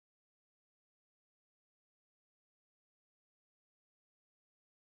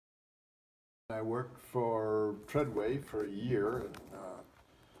I worked for Treadway for a year,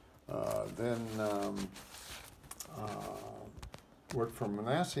 and then worked for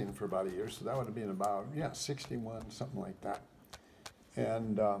Manassas for about a year, so that would have been about, yeah, 61, something like that.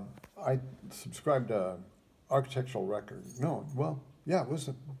 And I subscribed to Architectural Record. No, well, yeah, it was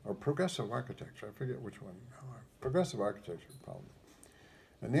or Progressive Architecture. I forget which one. Progressive Architecture, probably.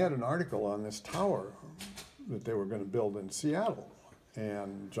 And they had an article on this tower that they were going to build in Seattle.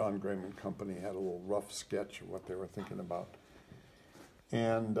 And John Graham and Company had a little rough sketch of what they were thinking about.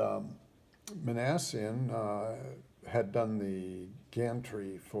 And Manassian had done the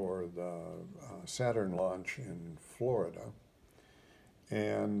gantry for the Saturn launch in Florida,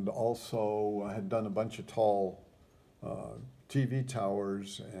 and also had done a bunch of tall TV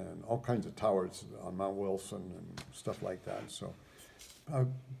towers and all kinds of towers on Mount Wilson and stuff like that. So I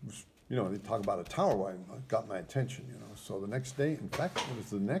was, they talk about a tower, well, it got my attention, So the next day, in fact, it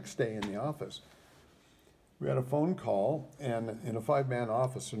was the next day in the office, we had a phone call, and in a 5-man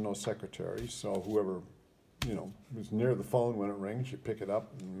office, there's no secretary, so whoever, was near the phone when it rings, you pick it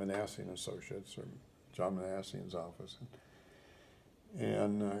up, in Manassas Associates, or John Manassian's office.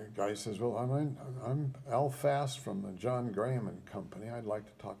 And the guy says, well, I'm Al Fast from the John Graham and Company. I'd like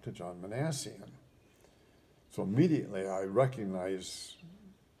to talk to John Manassian. So immediately I recognize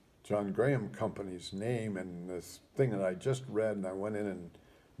John Graham Company's name and this thing that I just read, and I went in and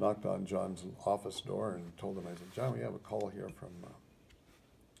knocked on John's office door and told him, I said, John, we have a call here from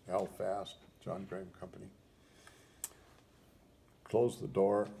Al Fast, John Graham Company. Closed the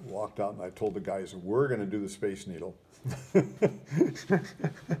door, walked out, and I told the guys, we're going to do the Space Needle.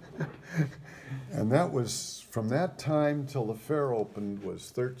 And that was, from that time till the fair opened, was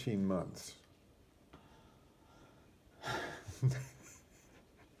 13 months.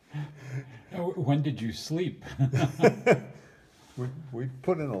 When did you sleep? we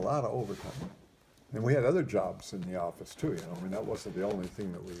put in a lot of overtime. And we had other jobs in the office too, that wasn't the only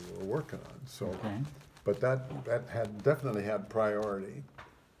thing that we were working on. So, okay. But that had definitely had priority.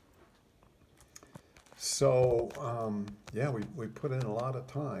 So, yeah, we put in a lot of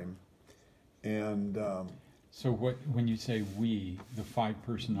time. And so when you say we, the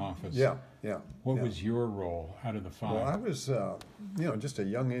 5-person office, yeah. What was your role out of the 5? Well, I was, just a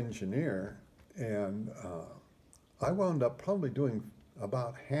young engineer, and I wound up probably doing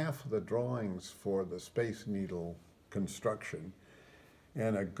about half of the drawings for the Space Needle construction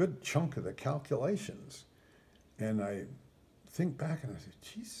and a good chunk of the calculations. And I think back and I said,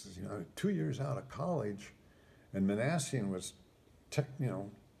 Jesus, 2 years out of college, and Manassian was,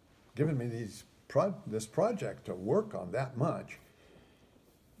 giving me this project to work on that much.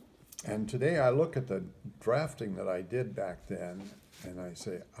 And today I look at the drafting that I did back then, and I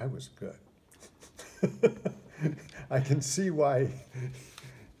say, I was good. I can see why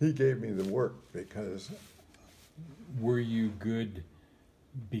he gave me the work, because... Were you good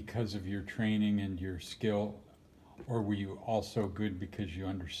because of your training and your skill, or were you also good because you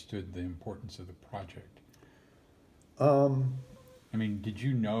understood the importance of the project? Did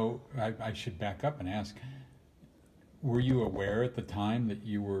you know, I should back up and ask, were you aware at the time that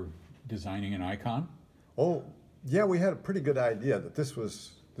you were designing an icon? Oh, yeah, we had a pretty good idea that this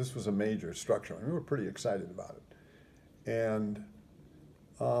was a major structure. We were pretty excited about it. And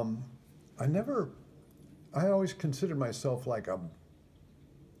I always considered myself like a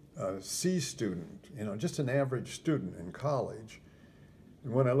C student, just an average student in college.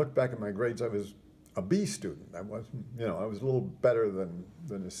 And when I look back at my grades, I was a B student. I wasn't, I was a little better than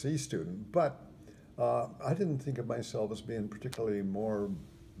a C student, but I didn't think of myself as being particularly more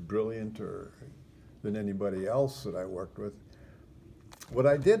brilliant than anybody else that I worked with. What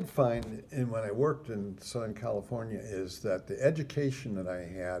I did find when I worked in Southern California is that the education that I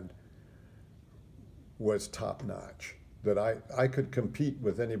had was top-notch, that I could compete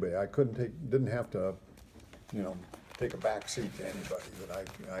with anybody. I didn't have to, take a back seat to anybody, that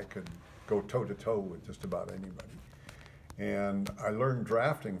I could go toe-to-toe with just about anybody. And I learned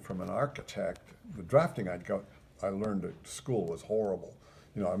drafting from an architect. The drafting I learned at school was horrible.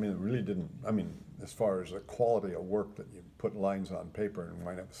 It really didn't, as far as the quality of work that you put lines on paper and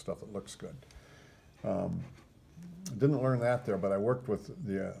wind up with stuff that looks good. Didn't learn that there, but I worked with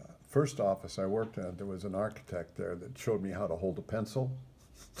the first office I worked at, there was an architect there that showed me how to hold a pencil.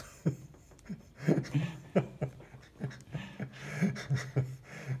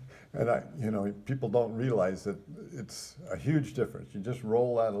 And people don't realize that it's a huge difference. You just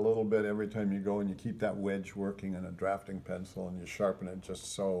roll that a little bit every time you go, and you keep that wedge working in a drafting pencil, and you sharpen it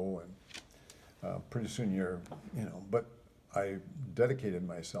just so, and pretty soon you're, but I dedicated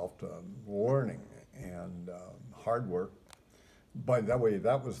myself to learning and hard work. by that way,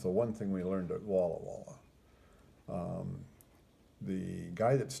 that was the one thing we learned at Walla Walla. The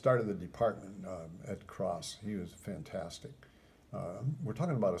guy that started the department, Ed Cross, he was fantastic. We're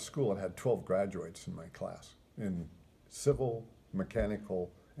talking about a school that had 12 graduates in my class in civil,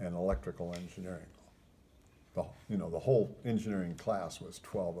 mechanical, and electrical engineering. The whole engineering class was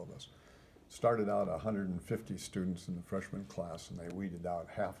 12 of us. Started out 150 students in the freshman class, and they weeded out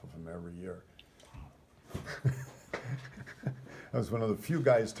half of them every year. I was one of the few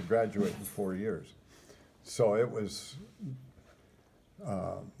guys to graduate in 4 years. So it was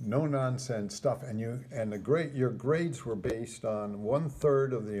no nonsense stuff, and your grades were based on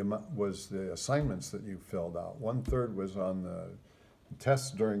 1/3 of the amount was the assignments that you filled out. 1/3 was on the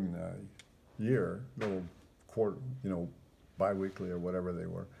tests during the year, little quarter, biweekly or whatever they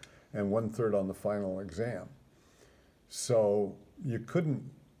were, and 1/3 on the final exam. So you couldn't,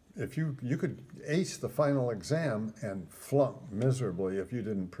 if you could ace the final exam and flunk miserably if you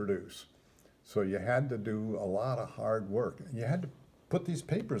didn't produce. So you had to do a lot of hard work. You had to put these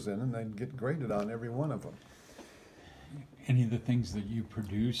papers in, and they'd get graded on every one of them. Any of the things that you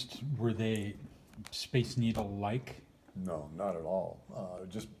produced, were they Space Needle-like? No, not at all.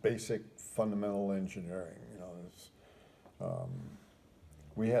 Just basic fundamental engineering.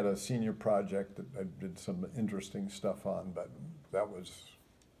 We had a senior project that I did some interesting stuff on, but that was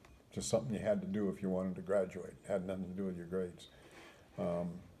just something you had to do if you wanted to graduate. It had nothing to do with your grades. No,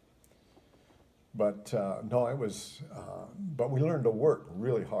 it was, but we learned to work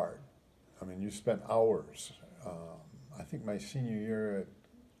really hard. I mean, you spent hours. I think my senior year at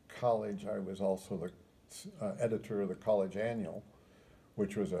college, I was also the editor of the college annual,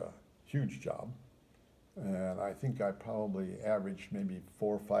 which was a huge job. And I think I probably averaged maybe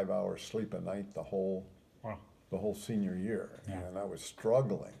 4 or 5 hours sleep a night the whole senior year. Yeah. And I was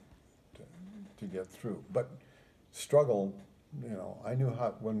struggling to get through. But struggle, I knew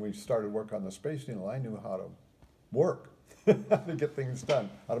how, when we started work on the Space Needle, I knew how to work, how to get things done,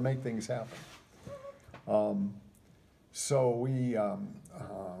 how to make things happen. So we,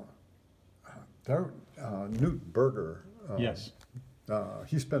 Newt Berger, Yes.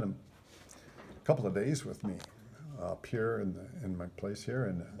 he spent a couple of days with me up here in my place here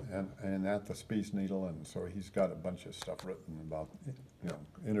and at the Space Needle, and so he's got a bunch of stuff written about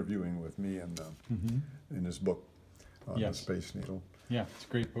interviewing with me and in his book on the Space Needle. Yeah, it's a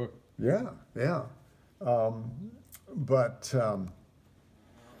great book. Yeah.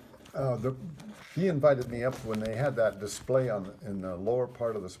 He invited me up when they had that display in the lower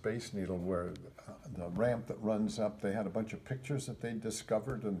part of the Space Needle where the ramp that runs up, they had a bunch of pictures that they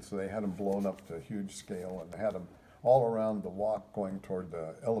discovered, and so they had them blown up to a huge scale, and they had them all around the walk going toward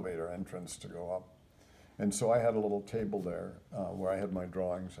the elevator entrance to go up. And so I had a little table there where I had my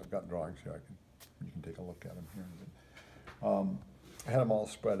drawings. I've got drawings here. You can take a look at them here. I had them all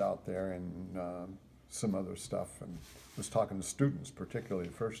spread out there and some other stuff, and was talking to students particularly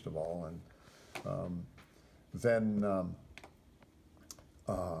first of all, and then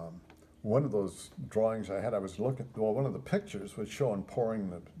one of those drawings I had, I was looking, one of the pictures was showing pouring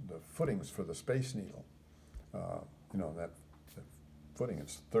the footings for the Space Needle. That footing,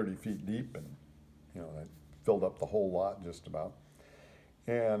 it's 30 feet deep, and that filled up the whole lot just about.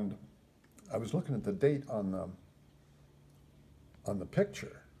 And I was looking at the date on the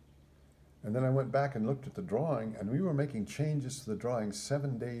picture, and then I went back and looked at the drawing, and we were making changes to the drawing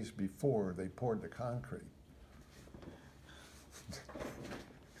 7 days before they poured the concrete.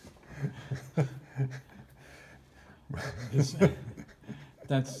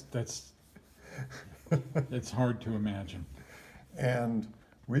 It's hard to imagine. And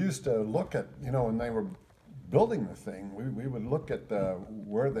we used to look at, when they were building the thing, we would look at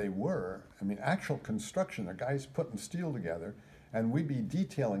where they were. I mean, actual construction, the guys putting steel together, and we'd be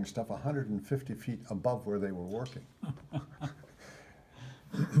detailing stuff 150 feet above where they were working.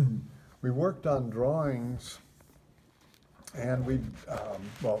 We worked on drawings, and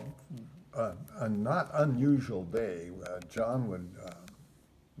a not unusual day, John would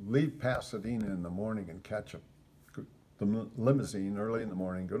leave Pasadena in the morning and catch the limousine early in the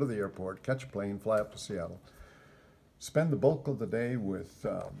morning, go to the airport, catch a plane, fly up to Seattle, spend the bulk of the day with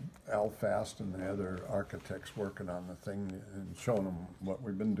Al Fast and the other architects working on the thing and showing them what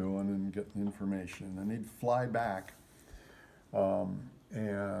we've been doing and getting information. And then he'd fly back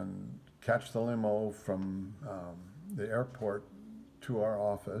and catch the limo from the airport to our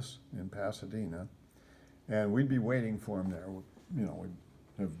office in Pasadena, and we'd be waiting for him there. We'd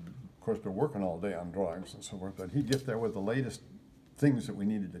have, of course, been working all day on drawings and so forth, but he'd get there with the latest things that we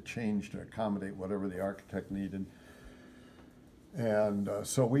needed to change to accommodate whatever the architect needed. And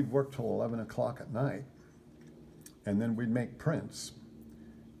so we'd work till 11 o'clock at night, and then we'd make prints,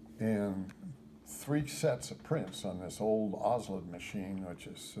 and 3 sets of prints on this old Oslid machine, which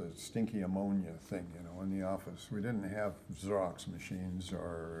is a stinky ammonia thing, you know, in the office. We didn't have Xerox machines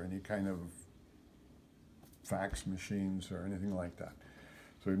or any kind of fax machines or anything like that.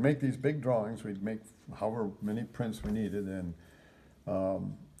 So we'd make these big drawings, we'd make however many prints we needed, and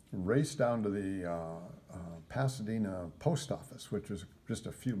race down to the Pasadena post office, which was just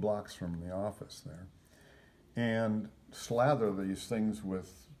a few blocks from the office there, and slather these things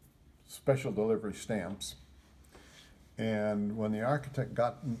with special delivery stamps. And when the architect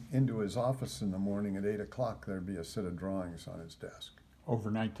got into his office in the morning at 8 o'clock, there'd be a set of drawings on his desk.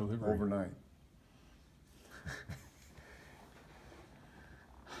 Overnight delivery. Overnight.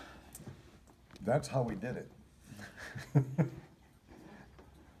 That's how we did it.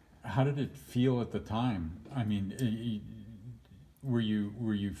 How did it feel at the time? I mean, were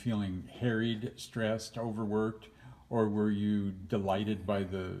you feeling harried, stressed, overworked, or were you delighted by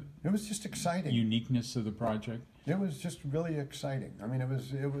the It was just exciting. uniqueness of the project? It was just really exciting. I mean, it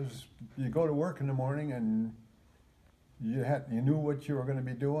was, you go to work in the morning and you knew what you were going to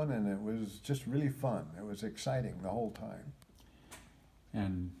be doing, and it was just really fun. It was exciting the whole time.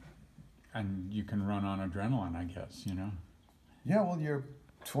 And you can run on adrenaline, I guess, you know? Yeah, well, you're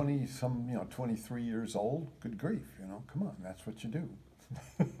 23 years old. Good grief, you know, come on, that's what you do.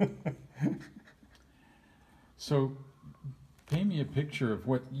 So, paint me a picture of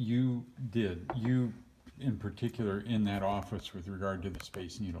what you did, you in particular, in that office with regard to the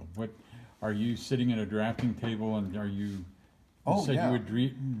Space Needle. What, are you sitting at a drafting table, and are you, Oh, said yeah. you would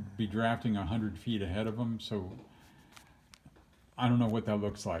be drafting 100 feet ahead of them, so I don't know what that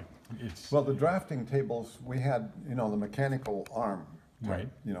looks like. It's, Well, the drafting tables, we had, you know, the mechanical arm, right,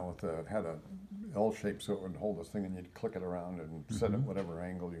 you know, had a L shape so it would hold this thing, and you'd click it around and set it whatever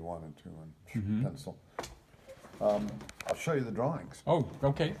angle you wanted to on pencil. I'll show you the drawings. oh,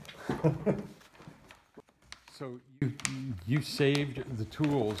 okay. So you saved the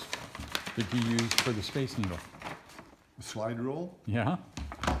tools that you used for the Space Needle. Slide rule, Yeah?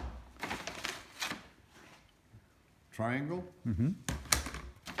 triangle,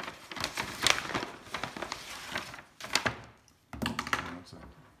 What's that?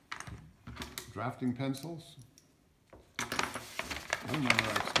 Drafting pencils. I don't know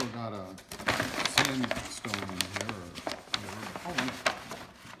whether I've still got a sandstone in here or whatever.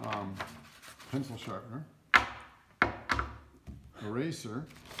 Oh, no. Pencil sharpener. Eraser.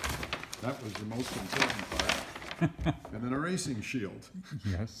 That was the most important part. And an erasing shield.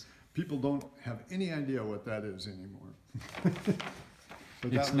 Yes. People don't have any idea what that is anymore.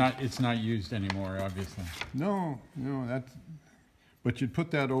 But It's not used anymore, obviously. No, but you'd put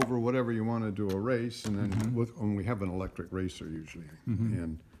that over whatever you wanted to erase, and then and we have an electric eraser usually,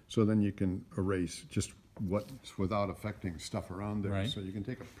 and so then you can erase just what's without affecting stuff around there. Right. So you can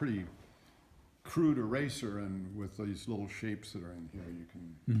take a pretty crude eraser, and with these little shapes that are in here, you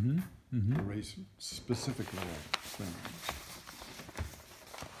can erase specific little things.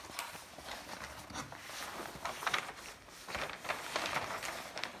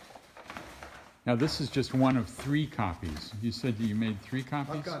 Now, this is just one of 3 copies. You said that you made 3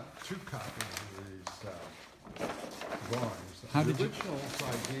 copies? I've got 2 copies of these drawings. How The did you- originals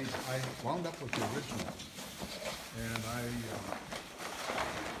I wound up with the originals, and I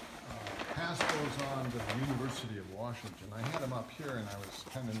passed those on to the University of Washington. I had them up here, and I was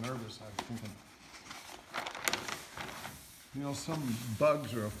kind of nervous. I was thinking, you know, some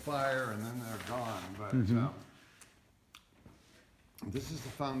bugs or a fire, and then they're gone. But this is the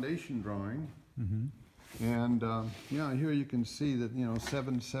foundation drawing. And yeah, here you can see that, you know,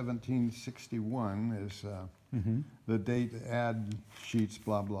 7/17/61 is the date, add sheets,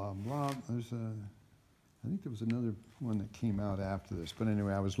 blah, blah, blah. There's I think there was another one that came out after this. But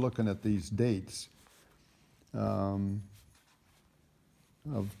anyway, I was looking at these dates of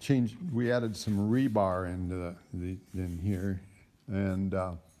change. We added some rebar into in here. And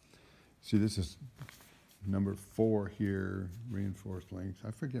see, this is number 4 here, reinforced length.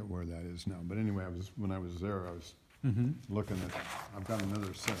 I forget where that is now, but anyway, when I was there, I was looking at. I've got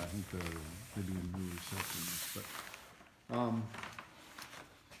another set. I think maybe a newer set.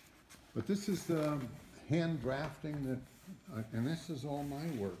 But this is the hand drafting that, and this is all my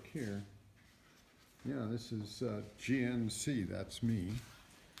work here. Yeah, this is GNC. That's me.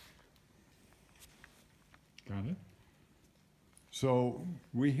 Got it. So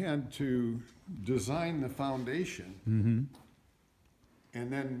we had to design the foundation, and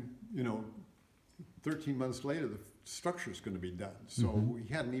then, you know, 13 months later, the structure's going to be done. So we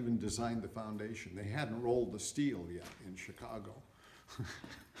hadn't even designed the foundation. They hadn't rolled the steel yet in Chicago.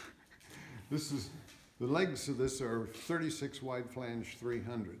 This The legs of this are 36 wide flange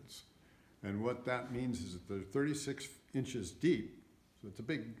 300s. And what that means is that they're 36 inches deep, so it's a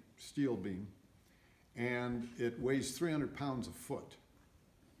big steel beam, and it weighs 300 pounds a foot.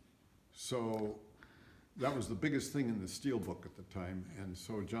 So that was the biggest thing in the steel book at the time, and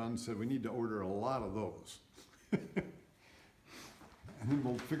so John said, we need to order a lot of those. And then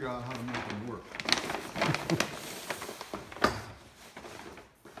we'll figure out how to make them work.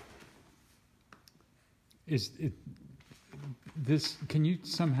 Can you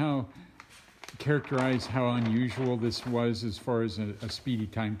somehow characterize how unusual this was as far as a speedy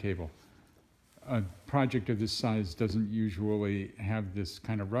timetable? A project of this size doesn't usually have this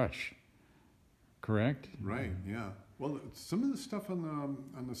kind of rush, correct? Right, yeah. Well, some of the stuff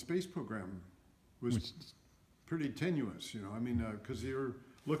on the space program was pretty tenuous, you know. I mean, because you're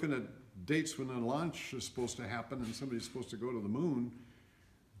looking at dates when the launch is supposed to happen and somebody's supposed to go to the moon,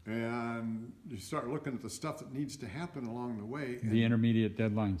 and you start looking at the stuff that needs to happen along the way. The intermediate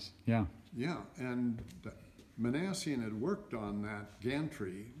deadlines, yeah. Yeah, and Manassian had worked on that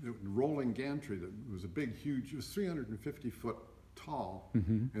gantry, the rolling gantry that was a big, huge, it was 350 foot tall,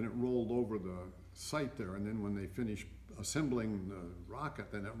 and it rolled over the site there, and then when they finished assembling the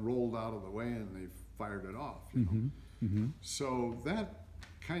rocket, then it rolled out of the way and they fired it off, you know. So that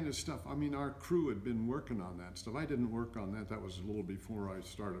kind of stuff, I mean, our crew had been working on that stuff. I didn't work on that, that was a little before I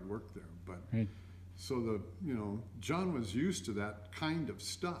started work there, but so you know, John was used to that kind of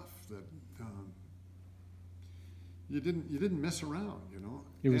stuff that you didn't mess around, you know.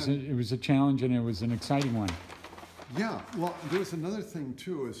 It was a challenge, and it was an exciting one. Yeah, well, there's another thing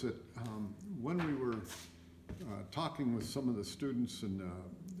too, is that when we were talking with some of the students and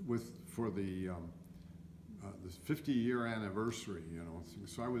for the 50-year anniversary, you know,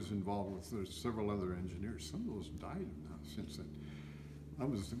 so I was involved with, there's several other engineers. Some of those died now since then. I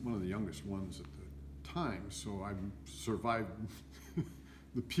was one of the youngest ones at the time, so I survived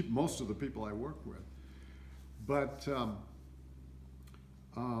most of the people I worked with. But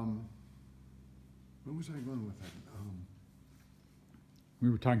where was I going with that? We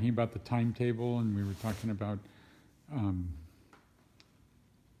were talking about the timetable, and we were talking about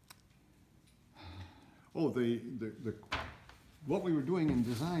what we were doing in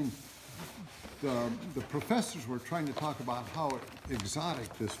design. The professors were trying to talk about how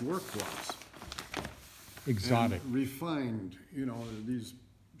exotic this work was. Exotic. And refined, you know, these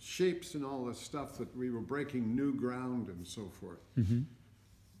shapes and all this stuff, that we were breaking new ground and so forth.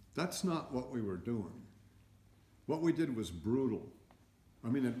 That's not what we were doing. What we did was brutal. I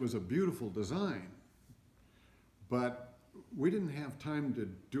mean, it was a beautiful design, but we didn't have time to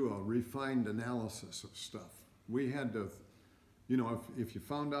do a refined analysis of stuff. We had to, you know, if you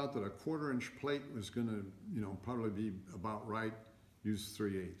found out that a 1/4-inch plate was going to, you know, probably be about right, use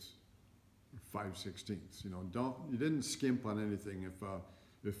 3/8, 5/16. You know, you didn't skimp on anything.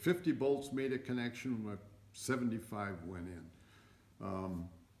 If 50 bolts made a connection, 75 went in.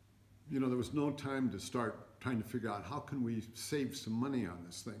 You know, there was no time to start trying to figure out how can we save some money on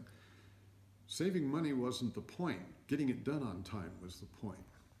this thing. Saving money wasn't the point. Getting it done on time was the point.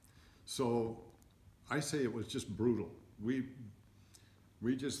 So I say it was just brutal. We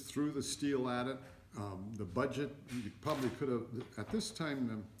just threw the steel at it. The budget, you probably could have, at this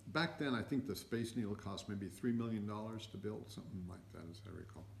time, back then, I think the Space Needle cost maybe $3 million to build, something like that, as I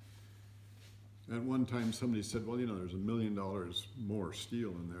recall. At one time, somebody said, well, you know, there's $1 million more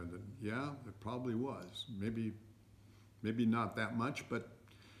steel in there. That, yeah, it probably was. Maybe not that much, but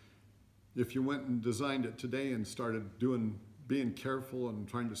if you went and designed it today and started being careful and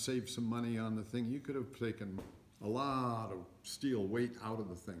trying to save some money on the thing, you could have taken a lot of steel weight out of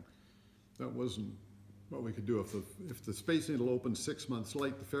the thing. That wasn't what we could do. If the Space Needle opened 6 months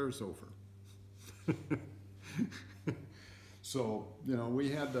late, the fair's over. So, you know, we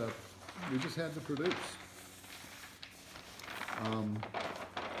just had to produce.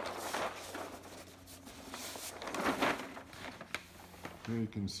 There you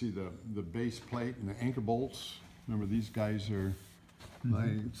can see the base plate and the anchor bolts. Remember, these guys are,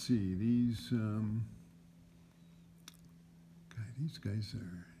 let's see, these guys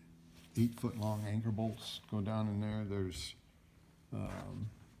are 8-foot long anchor bolts go down in there. There's,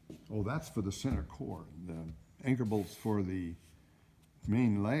 oh, that's for the center core. The anchor bolts for the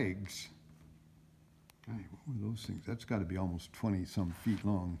main legs. God, what were those things? That's got to be almost 20-some feet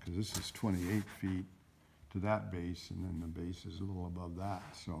long, because this is 28 feet to that base, and then the base is a little above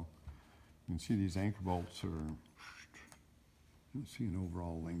that. So you can see these anchor bolts are, I don't see an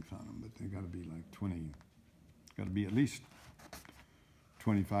overall length on them, but they got to be like 20, got to be at least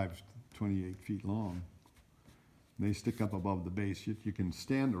 25, 28 feet long. And they stick up above the base. You can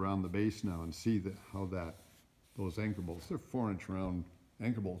stand around the base now and see how those anchor bolts, they're 4-inch round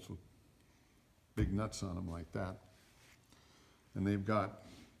anchor bolts with big nuts on them like that. And they've got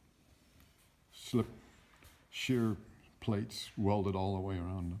slip shear plates welded all the way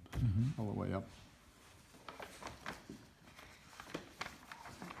around them, all the way up.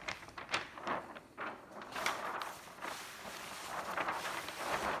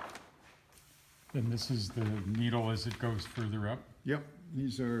 And this is the needle as it goes further up? Yep,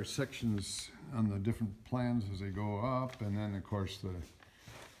 these are sections on the different plans as they go up, and then of course the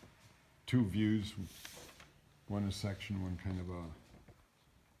two views, one a section, one kind of a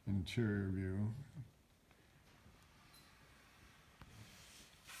interior view.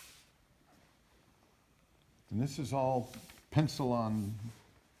 And this is all pencil on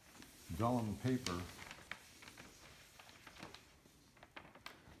vellum paper.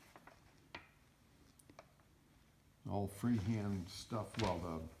 All freehand stuff. Well,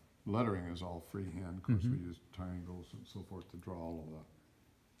 the lettering is all freehand. Of course, we use triangles and so forth to draw all of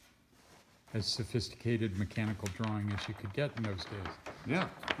that. As sophisticated mechanical drawing as you could get in those days. Yeah,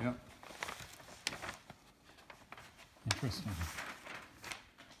 yeah. Interesting.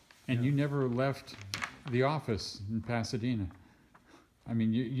 And you never left the office in Pasadena. I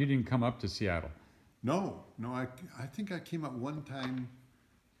mean, you didn't come up to Seattle. No, I think I came up one time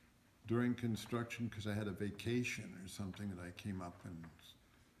during construction because I had a vacation or something, and I came up and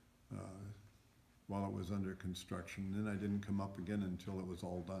while it was under construction. Then I didn't come up again until it was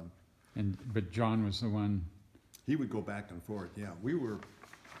all done. But John was the one. He would go back and forth. Yeah, we were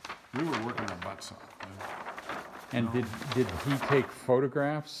working our butts off. And did he take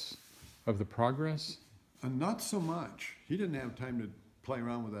photographs of the progress? Not so much. He didn't have time to play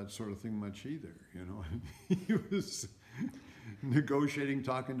around with that sort of thing much either. You know, he was negotiating,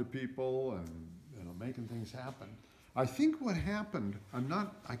 talking to people, and making things happen. I think what happened,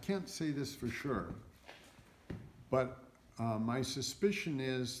 I can't say this for sure, but my suspicion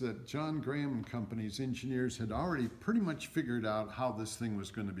is that John Graham and Company's engineers had already pretty much figured out how this thing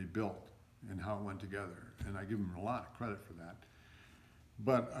was going to be built and how it went together, and I give them a lot of credit for that.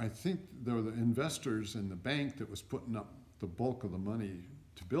 But I think there were the investors and the bank that was putting up the bulk of the money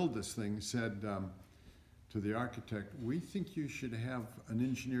to build this thing said to the architect, we think you should have an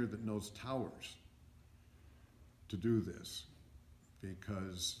engineer that knows towers to do this,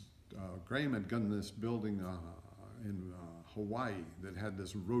 because Graham had done this building in Hawaii that had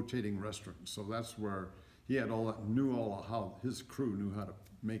this rotating restaurant. So that's where he had how his crew knew how to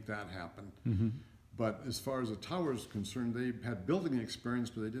make that happen. But as far as the tower is concerned, they had building experience,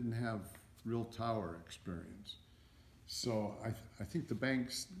 but they didn't have real tower experience. So I think the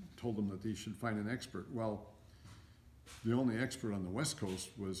banks told them that they should find an expert. Well, the only expert on the West Coast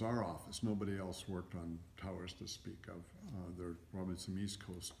was our office. Nobody else worked on towers to speak of. There were probably some East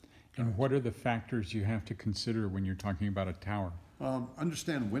Coast. And what are the factors you have to consider when you're talking about a tower?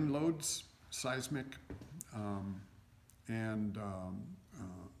 Understand wind loads, seismic, and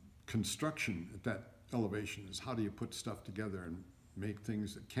construction at that elevation is how do you put stuff together and make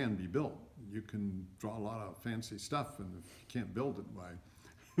things that can be built. You can draw a lot of fancy stuff, and if you can't build it,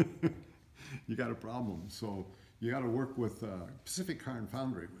 why, you got a problem. So you got to work with Pacific Car and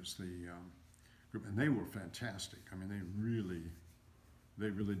Foundry was the group, and they were fantastic. I mean, they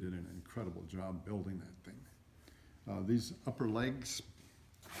really did an incredible job building that thing. These upper legs,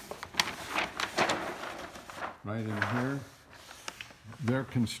 right in here, they're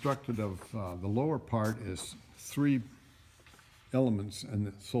constructed of, the lower part is 3 elements,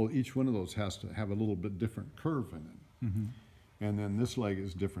 and so each one of those has to have a little bit different curve in it. And then this leg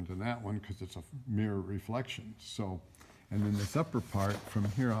is different than that one because it's a mirror reflection. So, and then this upper part from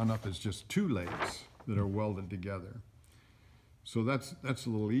here on up is just 2 legs that are welded together. So that's a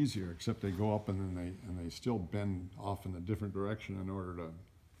little easier, except they go up and then they still bend off in a different direction in order to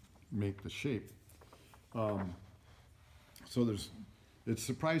make the shape. So it's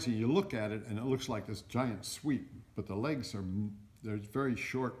surprising. You look at it and it looks like this giant sweep, but the legs there's very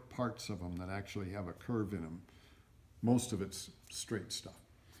short parts of them that actually have a curve in them. Most of it's straight stuff.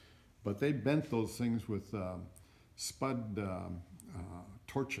 But they bent those things with spud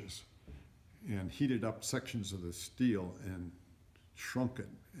torches and heated up sections of the steel and shrunk it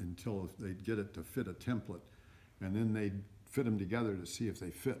until they'd get it to fit a template. And then they'd fit them together to see if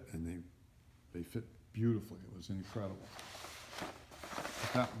they fit, and they fit beautifully. It was incredible.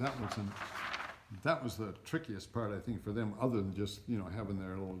 That was the trickiest part, I think, for them, other than just, you know, having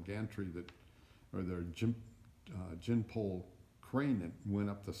their little gantry or their gin pole crane that went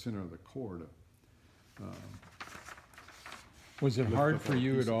up the center of the core Was it lift hard up for other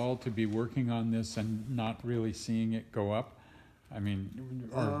you pieces. at all to be working on this and not really seeing it go up? I mean,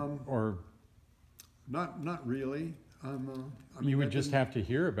 or Not really. I mean, you I would just didn't- have to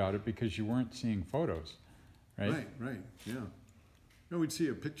hear about it because you weren't seeing photos, right? Right, yeah. You know, we'd see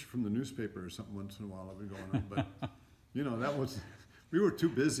a picture from the newspaper or something once in a while of it going on, but, you know, we were too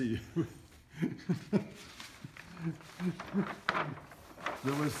busy.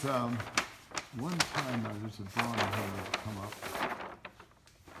 There was, one time there's a drawing here that'll come up.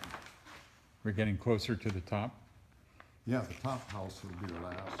 We're getting closer to the top. Yeah, the top house will be the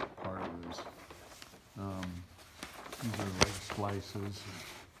last part of this. These are leg splices.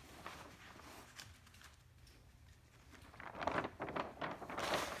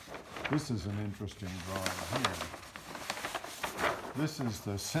 This is an interesting drawing here. This is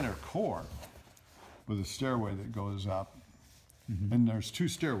the center core with a stairway that goes up. And there's two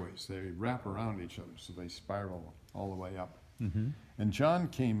stairways. They wrap around each other, so they spiral all the way up. And John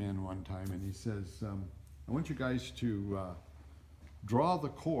came in one time and he says, I want you guys to draw the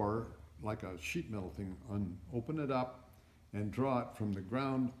core like a sheet metal thing, open it up and draw it from the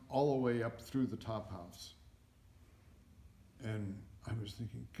ground all the way up through the top house. And I was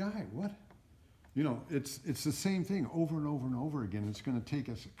thinking, Guy, what? You know, it's the same thing over and over and over again. It's going to take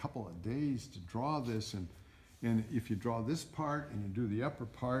us a couple of days to draw this, and if you draw this part and you do the upper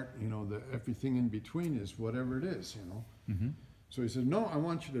part, you know, everything in between is whatever it is, you know. So he said, no, I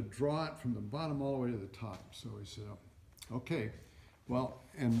want you to draw it from the bottom all the way to the top. So he said, oh, okay. Well,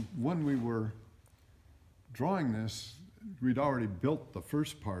 and when we were drawing this, we'd already built the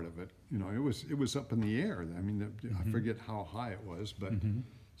first part of it. You know, it was up in the air. I mean, I forget how high it was, but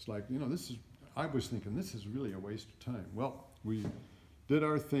it's like, you know, I was thinking this is really a waste of time. Well, we did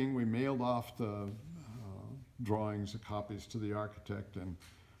our thing. We mailed off the drawings, the copies to the architect, and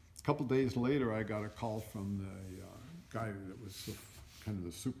a couple days later, I got a call from the guy that was kind of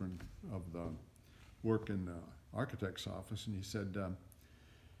the super of the work in the architect's office, and he said,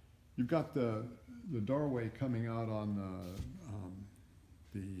 you've got the doorway coming out on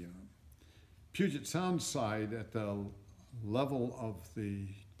the Puget Sound side at the level of the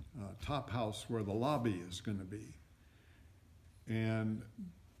top house where the lobby is going to be. And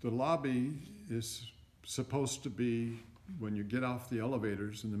the lobby is supposed to be, when you get off the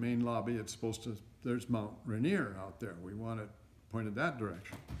elevators in the main lobby, it's supposed to, there's Mount Rainier out there. We want it pointed that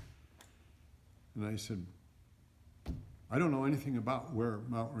direction. And I said, I don't know anything about where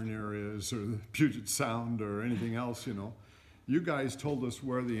Mount Rainier is or the Puget Sound or anything else, you know. You guys told us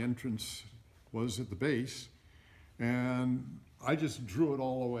where the entrance was at the base, and I just drew it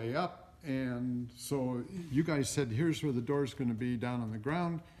all the way up. And so you guys said, here's where the door's going to be down on the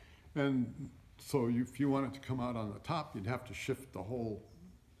ground. And so if you want it to come out on the top, you'd have to shift the whole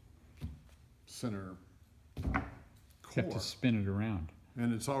center core. You have to spin it around.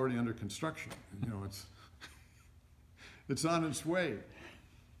 And it's already under construction. You know, it's on its way.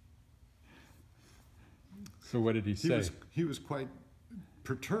 So what did he say? He was quite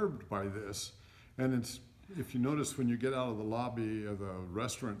perturbed by this. And it's, if you notice, when you get out of the lobby of the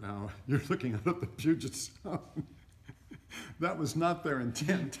restaurant now, you're looking up at the Puget Sound. That was not their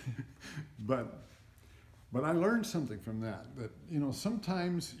intent. But I learned something from that, you know,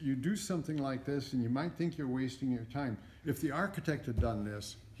 sometimes you do something like this and you might think you're wasting your time. If the architect had done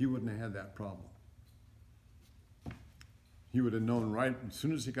this, he wouldn't have had that problem. He would have known right, as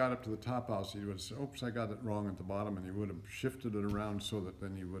soon as he got up to the top house, he would have said, oops, I got it wrong at the bottom, and he would have shifted it around so that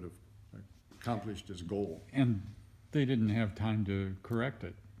then he would have accomplished his goal. And they didn't have time to correct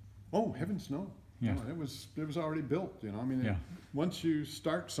it. Oh, heavens no. Yeah. No, it was already built, you know. I mean, Yeah. Once you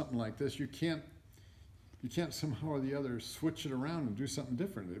start something like this, you can't somehow or the other switch it around and do something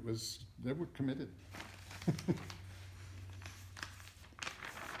different. They were committed.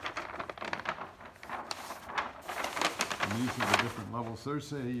 And these are the different levels.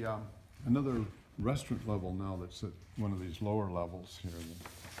 There's another restaurant level now that's at one of these lower levels here.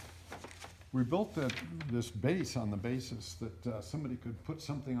 We built this base on the basis that somebody could put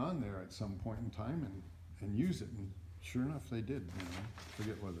something on there at some point in time and use it. And sure enough, they did. You know, I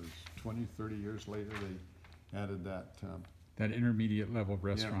forget whether it's 20, 30 years later, they added that. That intermediate level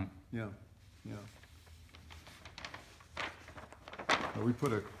restaurant. Yeah. But we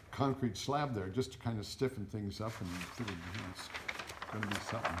put a concrete slab there just to kind of stiffen things up, and figured, you know, it's going to be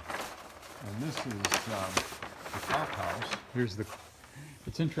something. And this is the top house.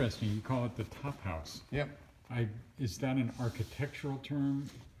 It's interesting, you call it the top house. Yep. Is that an architectural term?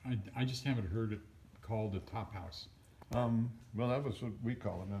 I just haven't heard it called a top house. Well, that was what we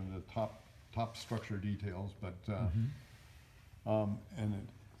call it, the top structure details, but and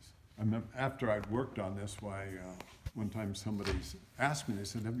After I'd worked on this, one time somebody asked me, they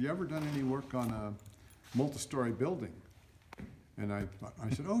said, have you ever done any work on a multi-story building? And I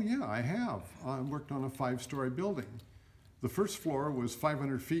said, oh yeah, I have. I worked on a 5-story building. The first floor was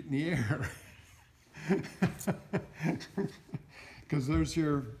 500 feet in the air. Because there's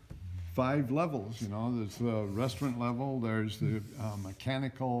your 5 levels, there's the restaurant level, there's the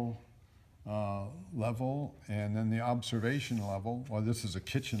mechanical level, and then the observation level. Well, this is a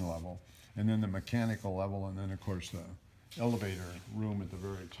kitchen level, and then the mechanical level, and then of course the elevator room at the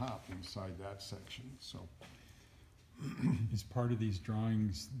very top inside that section. So, is part of these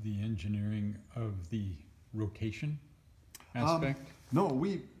drawings the engineering of the rotation aspect? No,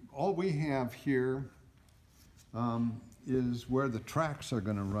 all we have here is where the tracks are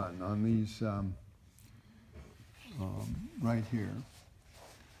going to run on these right here.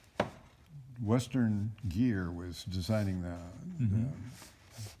 Western Gear was designing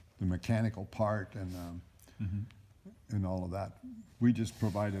the mechanical part and all of that. We just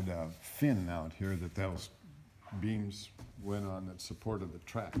provided a fin out here that those beams went on that supported the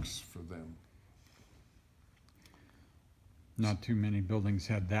tracks for them. Not too many buildings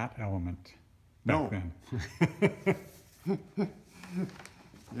had that element No. back then.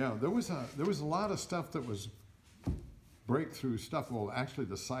 Yeah, there was a lot of stuff that was breakthrough stuff. Well, actually,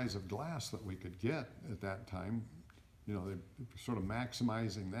 the size of glass that we could get at that time, they were sort of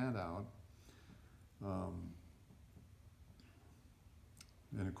maximizing that out.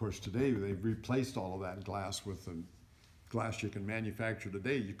 And of course, today they've replaced all of that glass with the glass you can manufacture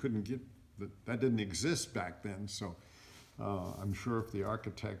today. You couldn't get that didn't exist back then. So I'm sure if the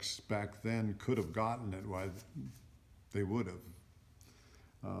architects back then could have gotten it, why they would have.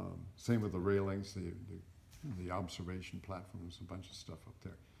 Same with the railings, the observation platforms, a bunch of stuff up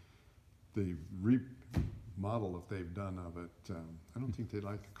there. The remodel that they've done of it, I don't think they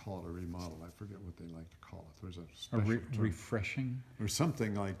like to call it a remodel. I forget what they like to call it. There's a special term. Refreshing? Or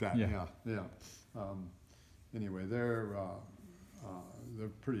something like that, Yeah. Anyway, they're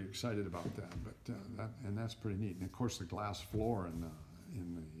pretty excited about that, but that's pretty neat. And of course, the glass floor in the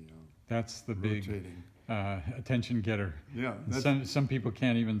That's the big rotating. Attention getter. Yeah, Some people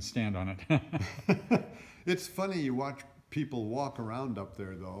can't even stand on it. It's funny, you watch people walk around up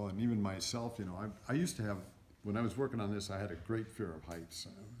there though, and even myself, I used to have, when I was working on this, I had a great fear of heights.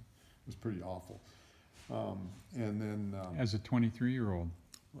 It was pretty awful. And then As a 23-year-old.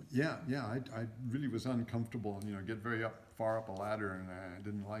 yeah, I really was uncomfortable, and get very far up a ladder, and I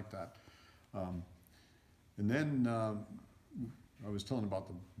didn't like that. And then I was telling about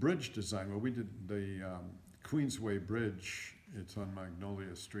the bridge design. Well, we did the Queensway Bridge. It's on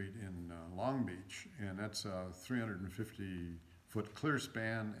Magnolia Street in Long Beach, and that's a 350-foot clear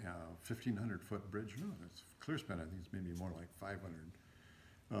span, 1,500-foot bridge. No, that's clear span. I think it's maybe more like 500.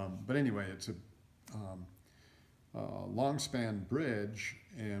 But anyway, it's a long span bridge,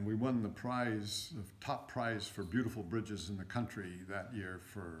 and we won the prize, the top prize for beautiful bridges in the country that year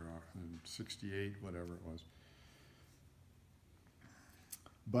for '68, whatever it was.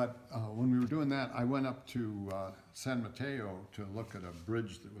 But when we were doing that, I went up to San Mateo to look at a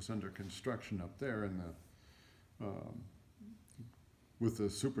bridge that was under construction up there, and with the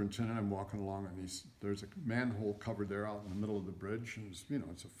superintendent, I'm walking along, and there's a manhole covered there out in the middle of the bridge, and it's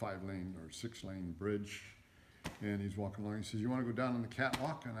a 5-lane or 6-lane bridge, and he's walking along. He says, "You want to go down on the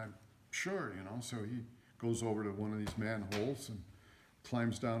catwalk?" And I'm sure, So he goes over to one of these manholes and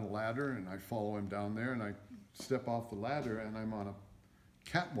climbs down a ladder, and I follow him down there, and I step off the ladder, and I'm on a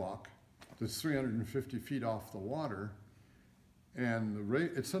catwalk that's 350 feet off the water, and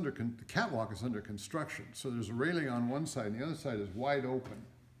the catwalk is under construction. So there's a railing on one side, and the other side is wide open.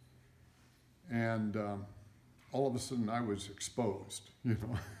 And all of a sudden, I was exposed,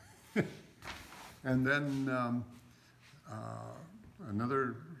 And then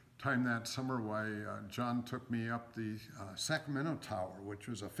another time that summer, John took me up the Sacramento Tower, which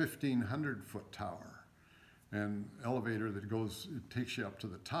was a 1,500-foot tower. And elevator that it takes you up to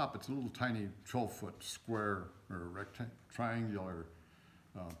the top. It's a little tiny 12-foot square or triangular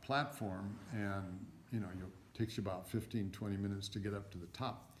platform, and it takes you about 15-20 minutes to get up to the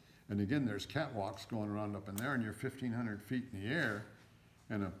top. And again, there's catwalks going around up in there, and you're 1,500 feet in the air,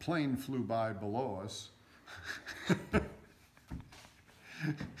 and a plane flew by below us.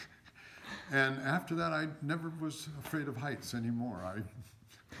 And after that, I never was afraid of heights anymore. I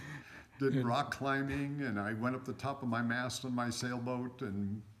did rock climbing, and I went up the top of my mast on my sailboat,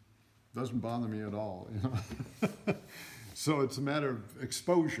 and it doesn't bother me at all. So it's a matter of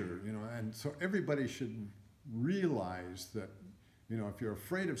exposure, and so everybody should realize that, if you're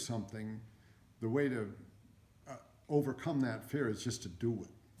afraid of something, the way to overcome that fear is just to do it.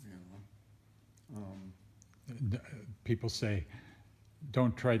 People say,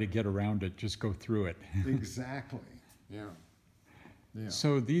 don't try to get around it, just go through it. Exactly, yeah. Yeah.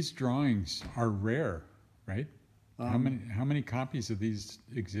 So these drawings are rare, right? How many copies of these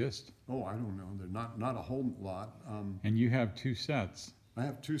exist? Oh, I don't know. They're not a whole lot. And you have 2 sets. I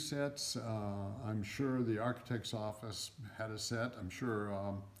have 2 sets. I'm sure the architect's office had a set. I'm sure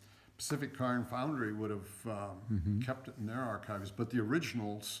Pacific Car and Foundry would have kept it in their archives. But the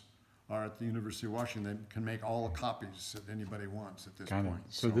originals are at the University of Washington. They can make all the copies that anybody wants at this point.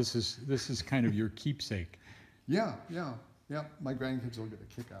 So this is kind of your keepsake. Yeah. My grandkids will get a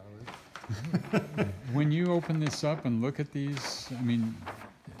kick out of it. When you open this up and look at these, I mean,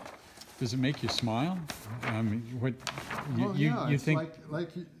 does it make you smile? I mean, what you it's think?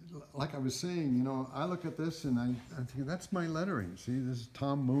 Like I was saying, you know, I look at this and I think that's my lettering. See, this is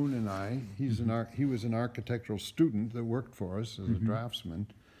Tom Moon and I. He was an architectural student that worked for us as a draftsman.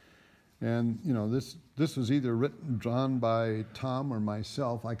 And you know, this was either drawn by Tom or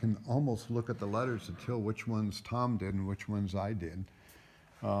myself. I can almost look at the letters to tell which ones Tom did and which ones I did.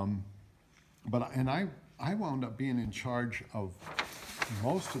 But I wound up being in charge of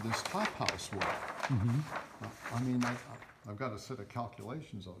most of this top house work. I mean, I've got a set of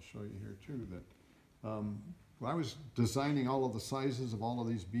calculations I'll show you here too. That I was designing all of the sizes of all of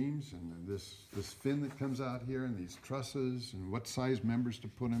these beams and this fin that comes out here and these trusses and what size members to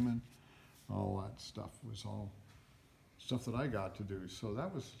put them in. All that stuff was all stuff that I got to do. So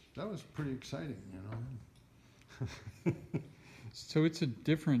that was pretty exciting, you know. So it's a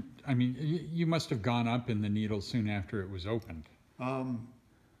different. I mean, you must have gone up in the needle soon after it was opened.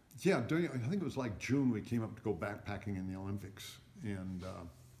 Yeah, I think it was like June we came up to go backpacking in the Olympics and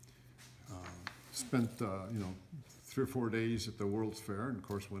spent you know 3 or 4 days at the World's Fair and of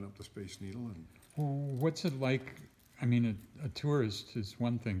course went up the Space Needle. And Well, what's it like? I mean, a tourist is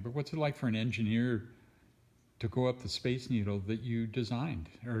one thing, but what's it like for an engineer to go up the Space Needle that you designed,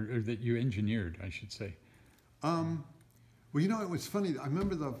 or that you engineered, I should say? Well, you know, it was funny. I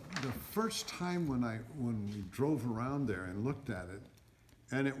remember the first time when we drove around there and looked at it,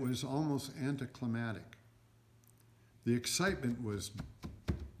 and it was almost anticlimactic. The excitement was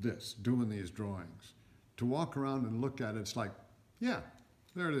doing these drawings. To walk around and look at it, it's like, yeah,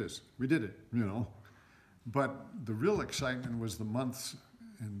 there it is. We did it, you know. But the real excitement was the months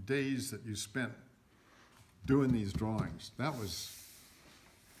and days that you spent doing these drawings. There's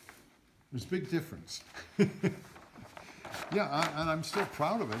a big difference. Yeah, and I'm still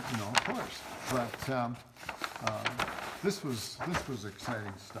proud of it, you know, of course. But this was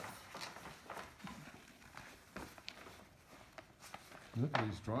exciting stuff. Look at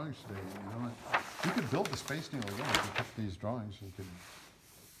these drawings today. You know, you could build the Space Needle again if you took these drawings. You could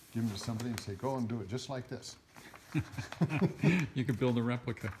give them to somebody and say, "Go and do it just like this." You could build a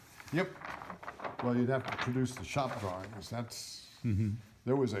replica. Yep. Well, you'd have to produce the shop drawings. That's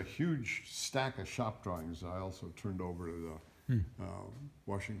there was a huge stack of shop drawings I also turned over to the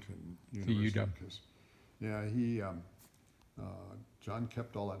Washington University. UW. Yeah, John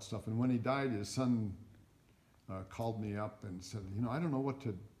kept all that stuff. And when he died, his son called me up and said, "You know, I don't know what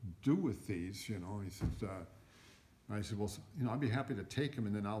to do with these." You know, he said. I said, "Well, you know, I'd be happy to take them,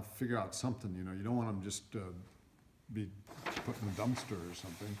 and then I'll figure out something. You know, you don't want them just be put in a dumpster or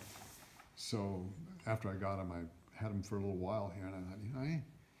something." So after I got them, I had them for a little while here, and I thought, you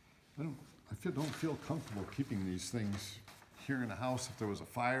know, I don't feel comfortable keeping these things here in the house if there was a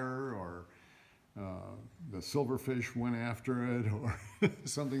fire or the silverfish went after it or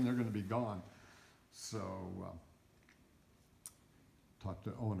something. They're going to be gone. So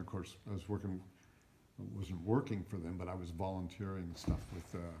and of course I wasn't working for them, but I was volunteering stuff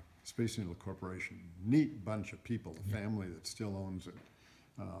with Space Needle Corporation. Neat bunch of people, the family that still owns it.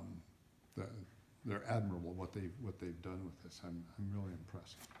 They're admirable what they've done with this. I'm really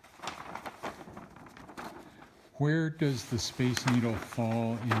impressed. Where does the Space Needle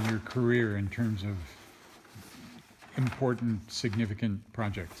fall in your career in terms of important, significant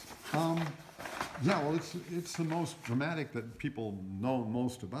projects? Yeah, well, it's the most dramatic that people know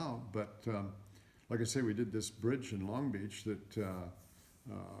most about, but like I say, we did this bridge in Long Beach that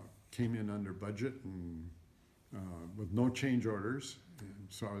came in under budget and with no change orders. And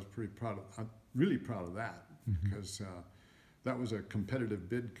so I was really proud of that because that was a competitive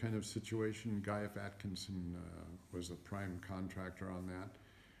bid kind of situation. Guy F. Atkinson was the prime contractor on that.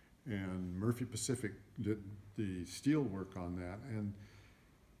 And Murphy Pacific did the steel work on that. And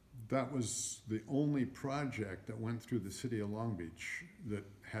that was the only project that went through the city of Long Beach that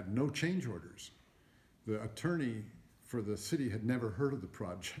had no change orders. The attorney for the city had never heard of the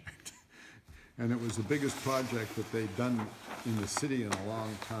project. And it was the biggest project that they'd done in the city in a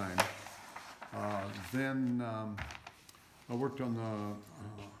long time. Then I worked on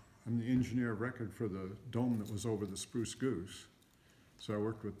I'm the engineer of record for the dome that was over the Spruce Goose. So I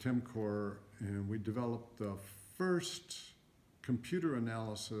worked with Timcor, and we developed the first computer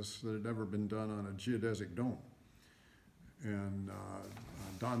analysis that had ever been done on a geodesic dome. And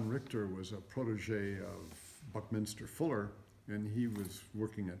Don Richter was a protege of Buckminster Fuller, and he was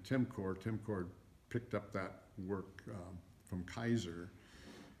working at Timcor. Timcor picked up that work from Kaiser.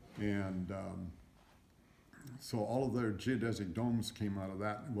 And so all of their geodesic domes came out of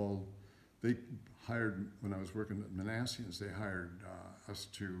that. Well, they hired, when I was working at Manassians, they hired us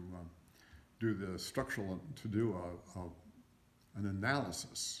to do the structural, to do an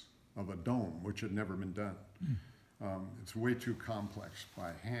analysis of a dome, which had never been done. It's way too complex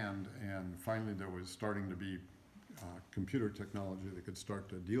by hand, and finally there was starting to be computer technology that could start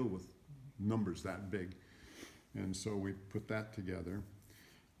to deal with numbers that big. And so we put that together.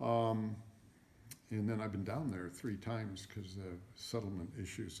 And then I've been down there 3 times because the settlement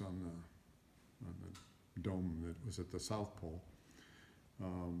issues on the dome that was at the South Pole.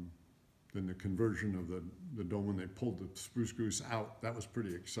 Then the conversion of the dome when they pulled the Spruce Goose out, that was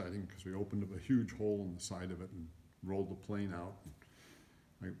pretty exciting because we opened up a huge hole in the side of it and rolled the plane out.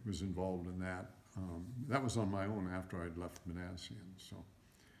 I was involved in that. That was on my own after I'd left Manassian. So,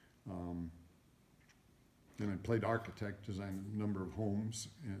 then I played architect, designed a number of homes,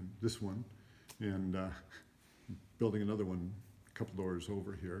 and this one, and building another one a couple doors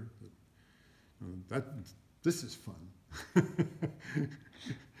over here. This is fun.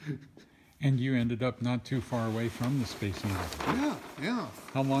 And you ended up not too far away from the Space Needle. Yeah, yeah.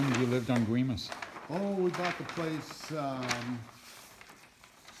 How long have you lived on Guemes? Oh, we bought the place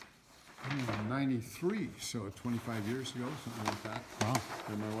in 93, so 25 years ago, something like that. Wow.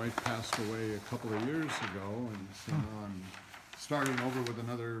 And my wife passed away a couple of years ago, and so now I'm starting over with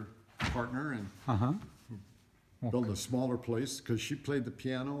another partner and build a smaller place because she played the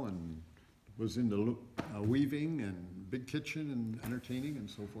piano and was into weaving and big kitchen and entertaining and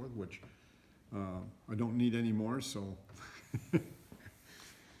so forth, which I don't need anymore, so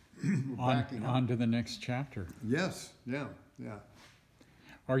on to the next chapter. Yes, yeah, yeah.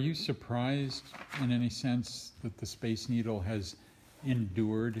 Are you surprised in any sense that the Space Needle has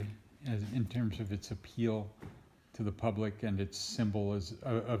endured in terms of its appeal to the public and its symbol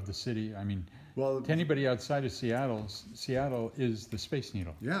of the city? I mean, well, to anybody outside of Seattle, Seattle is the Space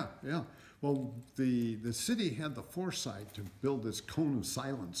Needle. Yeah, yeah. Well, the city had the foresight to build this cone of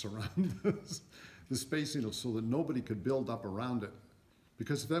silence around the Space Needle so that nobody could build up around it.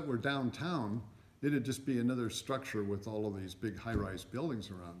 Because if that were downtown, it'd just be another structure with all of these big high-rise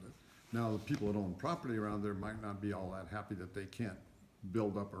buildings around it. Now, the people that own property around there might not be all that happy that they can't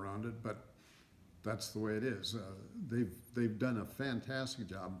build up around it, but that's the way it is. They've done a fantastic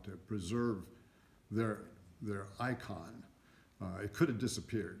job to preserve their icon. It could have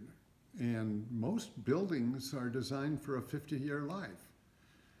disappeared. And most buildings are designed for a 50-year life.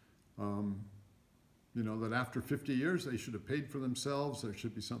 You know, that after 50 years, they should have paid for themselves. There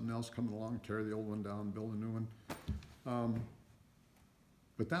should be something else coming along, tear the old one down, build a new one.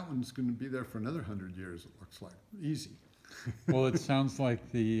 But that one's going to be there for another 100 years, it looks like. Easy. Well, it sounds like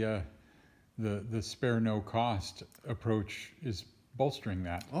the spare no cost approach is bolstering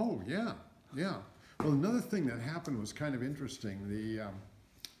that. Oh, yeah, yeah. Well, another thing that happened was kind of interesting.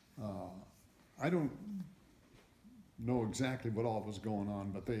 I don't know exactly what all was going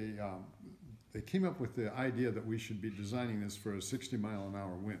on, but they came up with the idea that we should be designing this for a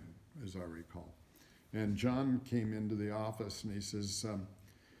 60-mile-an-hour wind, as I recall. And John came into the office and he says,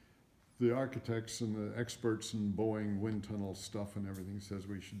 the architects and the experts in Boeing wind tunnel stuff and everything says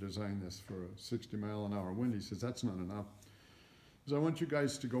we should design this for a 60-mile-an-hour wind. He says, that's not enough. He says, I want you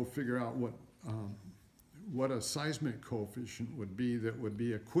guys to go figure out what a seismic coefficient would be that would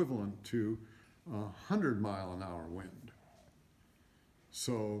be equivalent to a 100-mile-an-hour wind.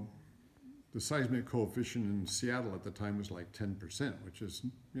 So the seismic coefficient in Seattle at the time was like 10%, which is,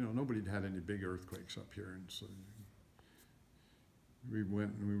 you know, nobody had any big earthquakes up here. And so we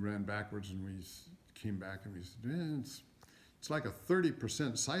went and we ran backwards and we came back and we said, it's like a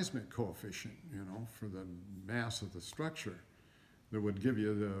 30% seismic coefficient, you know, for the mass of the structure that would give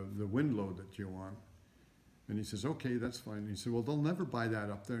you the wind load that you want. And he says, okay, that's fine. And he said, well, they'll never buy that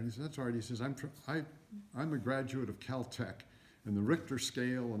up there. And he said, that's all right. He says, I'm a graduate of Caltech, and the Richter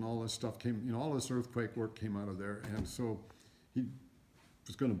scale and all this stuff came, you know, all this earthquake work came out of there. And so he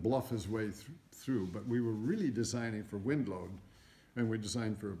was going to bluff his way through, but we were really designing for wind load, and we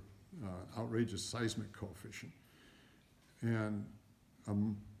designed for outrageous seismic coefficient. And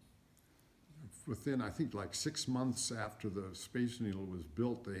within, I think, like 6 months after the Space Needle was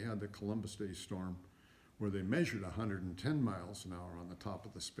built, they had the Columbus Day storm where they measured 110 miles an hour on the top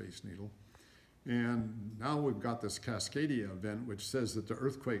of the Space Needle. And now we've got this Cascadia event, which says that the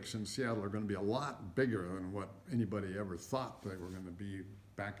earthquakes in Seattle are going to be a lot bigger than what anybody ever thought they were going to be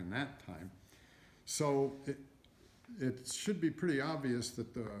back in that time. So it should be pretty obvious that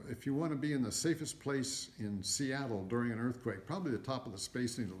if you want to be in the safest place in Seattle during an earthquake, probably the top of the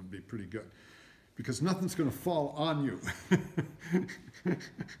Space Needle would be pretty good, because nothing's going to fall on you.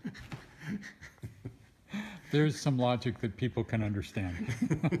 There's some logic that people can understand.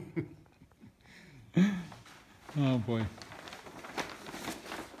 Oh boy.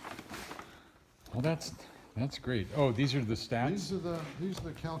 Well, that's great. Oh, these are the stats? These are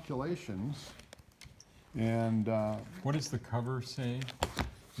the calculations. And what does the cover say?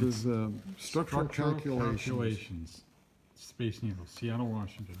 This is structural calculations. Space Needle, Seattle,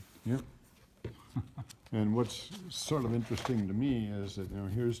 Washington. Yep. And what's sort of interesting to me is that,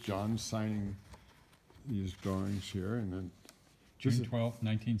 here's John signing these drawings here, and then June 12th,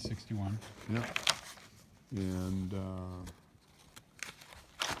 1961. Yep. And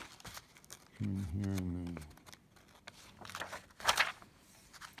coming here in the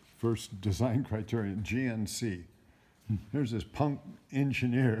first design criterion, GNC. Here's this punk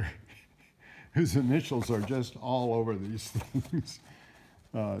engineer whose initials are just all over these things.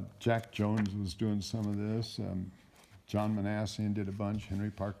 Jack Jones was doing some of this. John Manassian did a bunch. Henry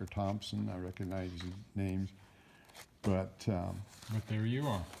Parker Thompson, I recognize his names. But there you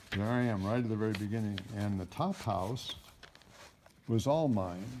are. There I am, right at the very beginning. And the top house was all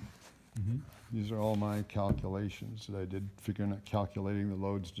mine. Mm-hmm. These are all my calculations that I did, calculating the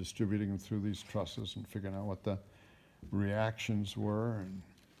loads, distributing them through these trusses, and figuring out what the reactions were and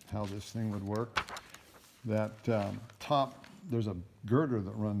how this thing would work. That top, there's a girder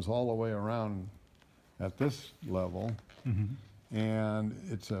that runs all the way around at this level. Mm-hmm. And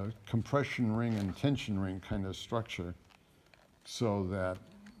it's a compression ring and tension ring kind of structure, so that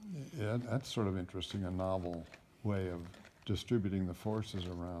that's sort of interesting, a novel way of distributing the forces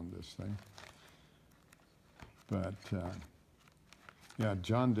around this thing. But yeah,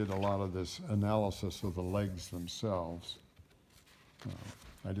 John did a lot of this analysis of the legs themselves.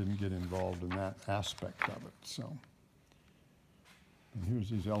 I didn't get involved in that aspect of it. So, and here's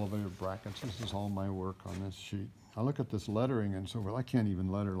these elevator brackets. This is all my work on this sheet. I look at this lettering and so, well, I can't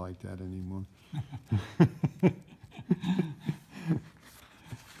even letter like that anymore.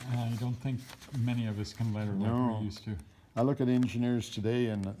 I don't think many of us can letter like we used to. I look at engineers today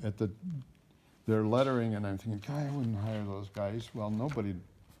and at their lettering, and I'm thinking, God, I wouldn't hire those guys. Well, nobody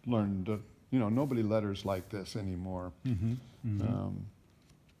learned, nobody letters like this anymore. Mm-hmm. Mm-hmm.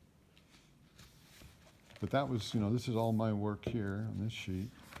 But that was, this is all my work here on this sheet.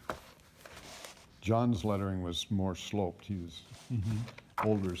 John's lettering was more sloped. He was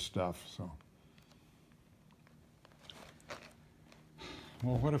older stuff, so.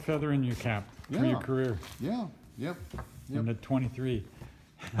 Well, what a feather in your cap for your career. Yeah, yep. And at 23.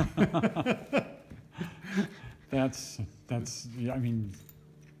 That's, I mean,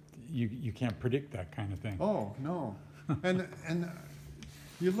 you can't predict that kind of thing. Oh, no. And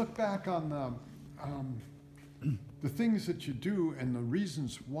you look back on the things that you do and the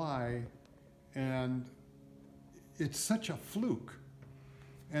reasons why, and it's such a fluke.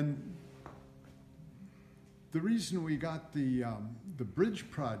 And the reason we got the bridge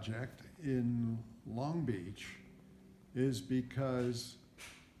project in Long Beach is because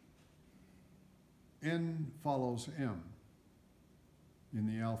N follows M in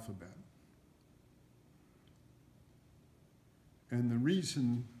the alphabet. And the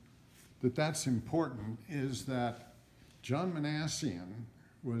reason that that's important is that John Manassian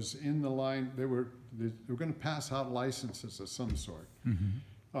was in the line. They were going to pass out licenses of some sort,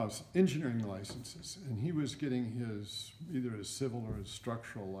 engineering licenses, and he was getting either his civil or his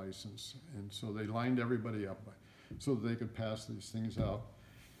structural license, and so they lined everybody up so that they could pass these things out.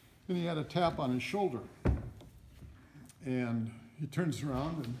 And he had a tap on his shoulder, and he turns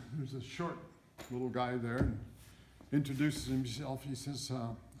around, and there's a short little guy there, and introduces himself. He says,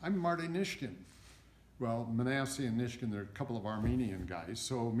 "I'm Marty Nishkin." Well, Manasseh and Nishkin, they're a couple of Armenian guys,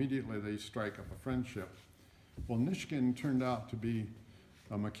 so immediately they strike up a friendship. Well, Nishkin turned out to be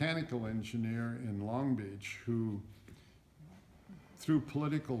a mechanical engineer in Long Beach who, through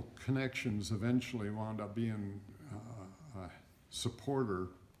political connections, eventually wound up being a supporter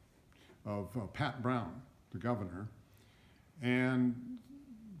of Pat Brown, the governor. And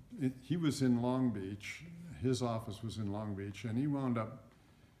he was in Long Beach, his office was in Long Beach, and he wound up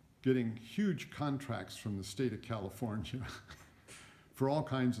getting huge contracts from the state of California for all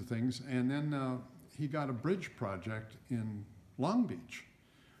kinds of things. And then he got a bridge project in Long Beach.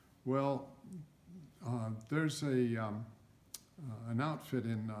 Well, there's an outfit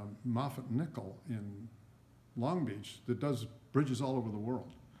in Moffett Nickel in Long Beach that does bridges all over the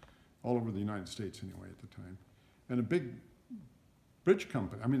world, all over the United States anyway at the time. And a big bridge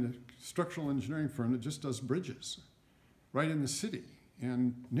company, I mean a structural engineering firm that just does bridges right in the city.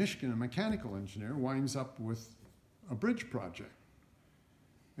 And Nishkin, a mechanical engineer, winds up with a bridge project.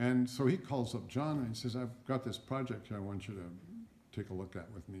 And so he calls up John and he says, I've got this project here I want you to take a look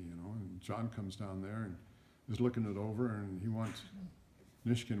at with me, you know. And John comes down there and is looking it over, and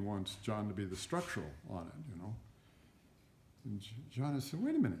Nishkin wants John to be the structural on it, you know. And John has said,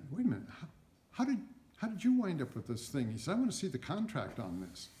 wait a minute, how did you wind up with this thing? He said, I want to see the contract on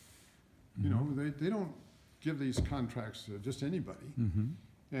this. Mm-hmm. You know, they don't give these contracts to just anybody.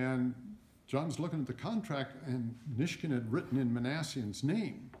 Mm-hmm. And John's looking at the contract, and Nishkin had written in Manassian's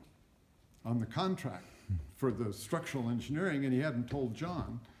name on the contract for the structural engineering, and he hadn't told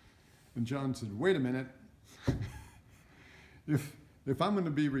John. And John said, wait a minute, if I'm going to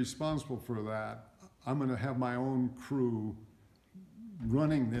be responsible for that, I'm going to have my own crew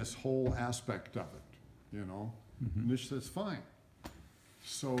running this whole aspect of it, you know. Mm-hmm. Nish says, fine.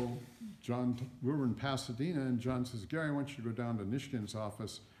 So we were in Pasadena, and John says, Gary, I want you to go down to Nishkin's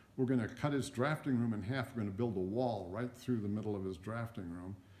office. We're going to cut his drafting room in half. We're going to build a wall right through the middle of his drafting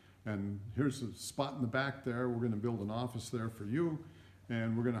room. And here's a spot in the back there. We're going to build an office there for you.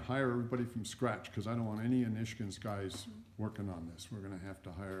 And we're going to hire everybody from scratch, because I don't want any of Nishkin's guys working on this. We're going to have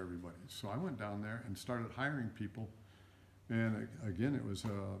to hire everybody. So I went down there and started hiring people. And again, it was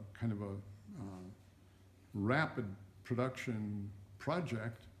a kind of a rapid production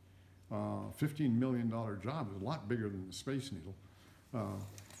project, $15 million job. It was a lot bigger than the Space Needle.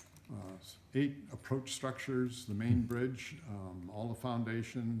 8 approach structures, the main bridge, all the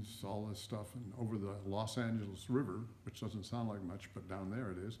foundations, all this stuff, and over the Los Angeles River, which doesn't sound like much, but down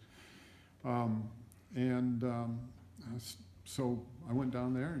there it is. So I went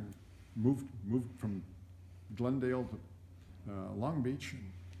down there and moved from Glendale to Long Beach, and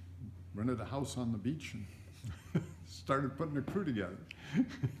rented a house on the beach, and started putting a crew together.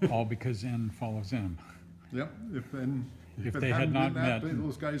 All because N follows M. Yep. If they had not met,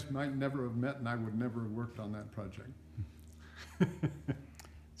 those guys might never have met, and I would never have worked on that project.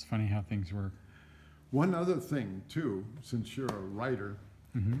 It's funny how things work. One other thing, too, since you're a writer,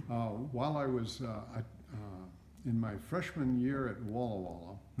 mm-hmm. While I was in my freshman year at Walla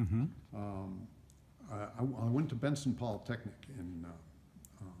Walla, mm-hmm. I went to Benson Polytechnic in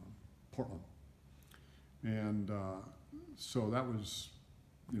Portland. And so that was,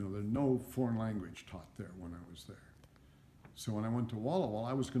 you know, there's no foreign language taught there when I was there. So when I went to Walla Walla,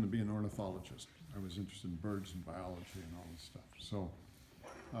 I was going to be an ornithologist. I was interested in birds and biology and all this stuff. So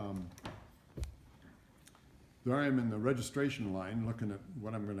there I am in the registration line looking at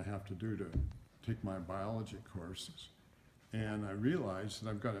what I'm going to have to do to take my biology courses. And I realized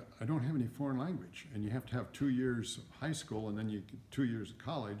that I don't have any foreign language. And you have to have 2 years of high school and then 2 years of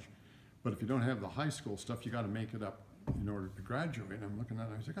college. But if you don't have the high school stuff, you got to make it up in order to graduate. And I'm looking at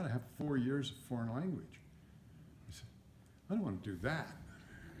it, I said, I got to have 4 years of foreign language. I said, I don't want to do that.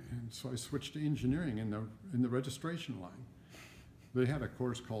 And so I switched to engineering in the registration line. They had a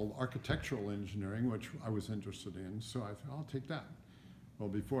course called architectural engineering, which I was interested in, so I thought, I'll take that. Well,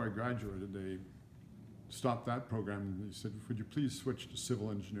 before I graduated, they stopped that program and they said, would you please switch to civil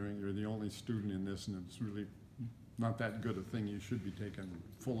engineering? You're the only student in this, and it's really not that good a thing. You should be taking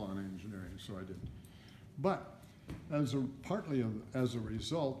full-on engineering, so I did. But partly as a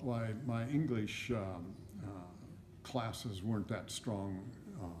result, why my English classes weren't that strong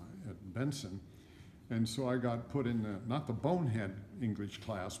at Benson, and so I got put in not the bonehead English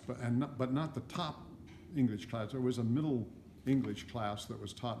class, but not the top English class. There was a middle English class that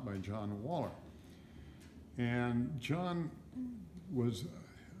was taught by John Waller, and John was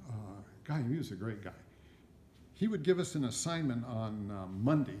he was a great guy. He would give us an assignment on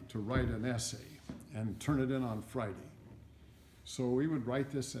Monday to write an essay and turn it in on Friday. So we would write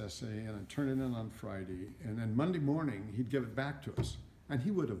this essay and turn it in on Friday, and then Monday morning he'd give it back to us, and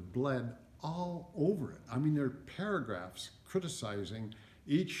he would have bled all over it. I mean, there are paragraphs criticizing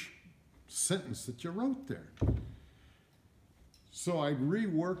each sentence that you wrote there. So I'd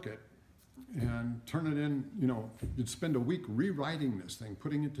rework it and turn it in, you know, you'd spend a week rewriting this thing,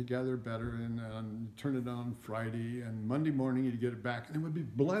 putting it together better, and turn it on Friday, and Monday morning you'd get it back, and it would be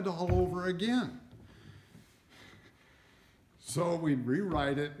bled all over again. So we'd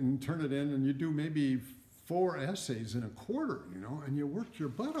rewrite it and turn it in, and you do maybe 4 essays in a quarter, you know, and you worked your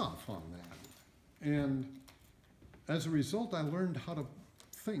butt off on that. And as a result, I learned how to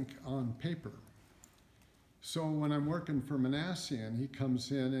think on paper. So when I'm working for Manassian, he comes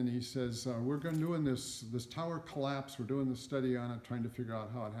in and he says, we're doing this tower collapse, we're doing the study on it, trying to figure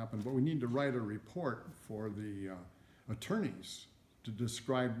out how it happened, but we need to write a report for the attorneys to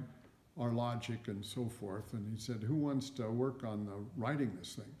describe our logic and so forth. And he said, who wants to work on writing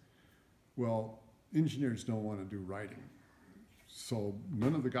this thing? Well, engineers don't want to do writing. So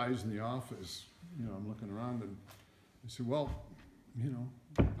none of the guys in the office, you know, I'm looking around and I said, well, you know,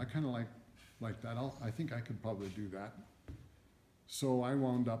 I kind of like that. I think I could probably do that. So I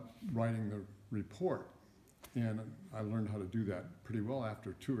wound up writing the report, and I learned how to do that pretty well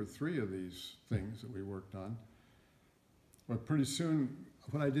after 2 or 3 of these things that we worked on. But pretty soon,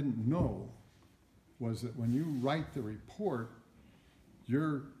 what I didn't know was that when you write the report,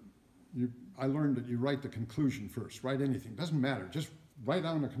 I learned that you write the conclusion first. Write anything, doesn't matter, just write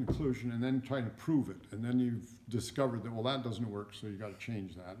down a conclusion and then try to prove it. And then you've discovered that, well, that doesn't work, so you got to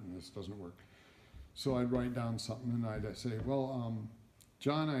change that, and this doesn't work. So I'd write down something and I'd say, well,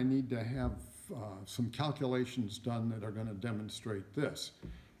 John, I need to have some calculations done that are going to demonstrate this.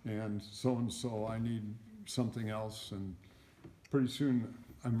 And so I need something else. And pretty soon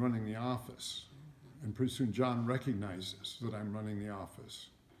I'm running the office. And pretty soon John recognizes that I'm running the office.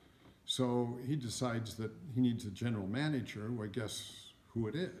 So he decides that he needs a general manager. Well, guess who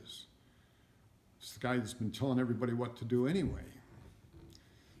it is? It's the guy that's been telling everybody what to do anyway.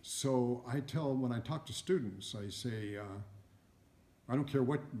 So when I talk to students, I say, I don't care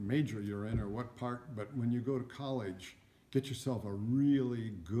what major you're in or what part, but when you go to college, get yourself a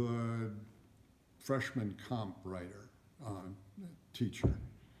really good freshman comp writer, teacher.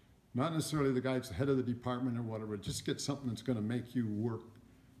 Not necessarily the guy that's the head of the department or whatever, just get something that's going to make you work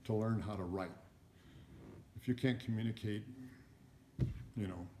to learn how to write. If you can't communicate, you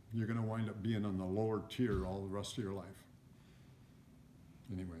know, you're going to wind up being on the lower tier all the rest of your life.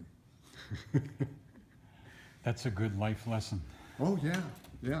 Anyway. That's a good life lesson. Oh, yeah,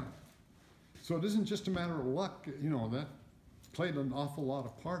 yeah. So it isn't just a matter of luck, you know, that played an awful lot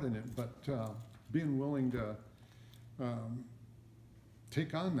of part in it, but being willing to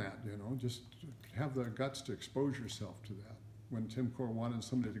take on that, you know, just have the guts to expose yourself to that. When Timcor wanted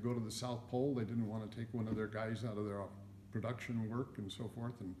somebody to go to the South Pole, they didn't want to take one of their guys out of their production work and so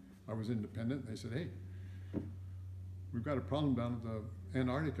forth, and I was independent, and they said, hey, we've got a problem down at the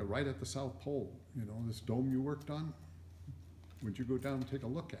Antarctica, right at the South Pole. You know, this dome you worked on, would you go down and take a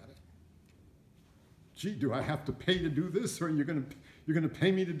look at it? Gee, do I have to pay to do this, or you're gonna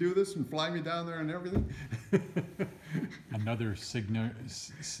pay me to do this and fly me down there and everything? Another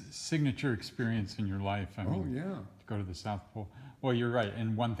signature experience in your life. I mean, oh yeah. To go to the South Pole. Well, you're right,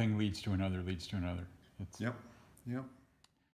 and one thing leads to another, leads to another. Yep, yep.